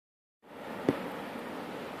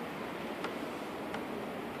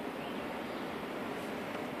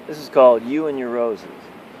This is called You and Your Roses.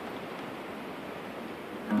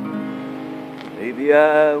 Maybe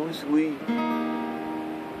I was weak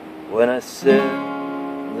when I said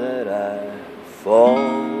that I'd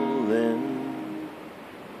fallen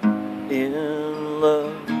in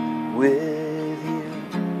love with you.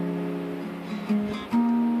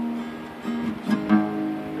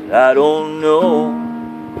 But I don't know,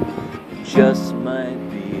 it just might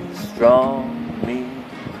be the strong me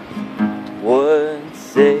would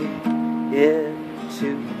say it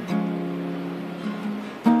too.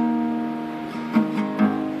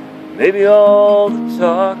 Maybe all the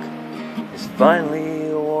talk has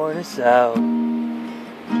finally worn us out,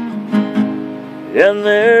 and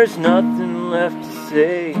there's nothing left to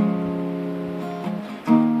say.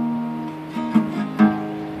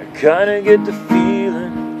 I kinda get the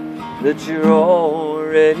feeling that you're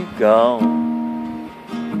already gone.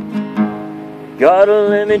 Gotta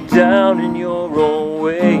lay me down in your own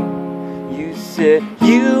way. You said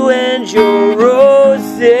you and your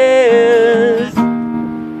roses.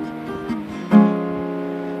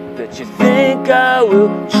 Bet you think I will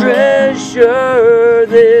treasure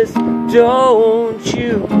this, don't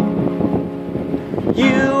you?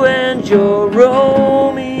 You and your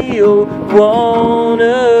Romeo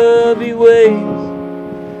wannabe ways.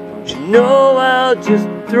 Don't you know I'll just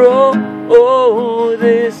throw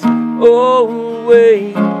this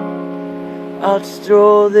away. I'll just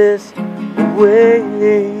throw this away.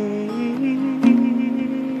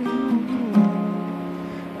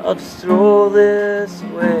 I'll just throw this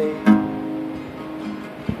away.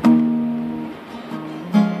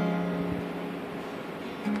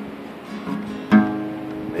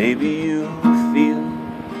 Maybe you feel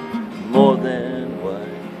more than what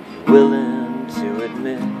you're willing to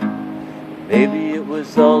admit. Maybe it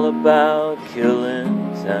was all about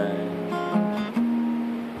killing time.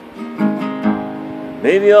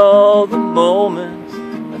 Maybe all the moments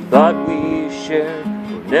I thought we shared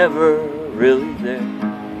were never really there,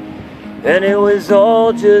 and it was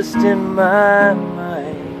all just in my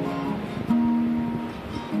mind,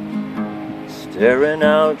 staring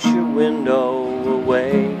out your window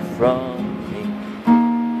away from me,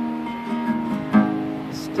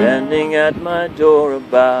 standing at my door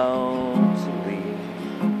about to leave,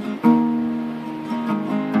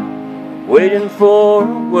 waiting for a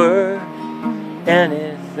word,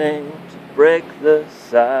 anything to break the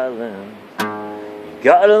silence. You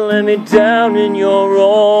gotta let me down in your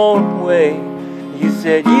own way. You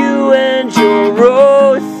said you and your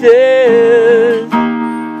roses.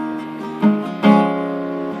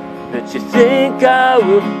 Bet you think I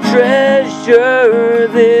will treasure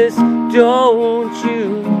this, don't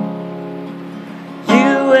you?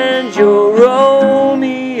 You and your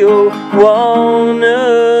Romeo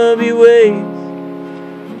wannabe ways.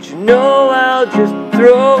 Don't you know I'll just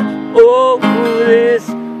throw this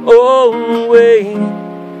away.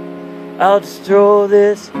 I'll just throw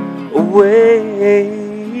this away.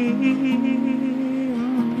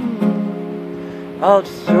 I'll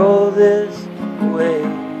just throw this away.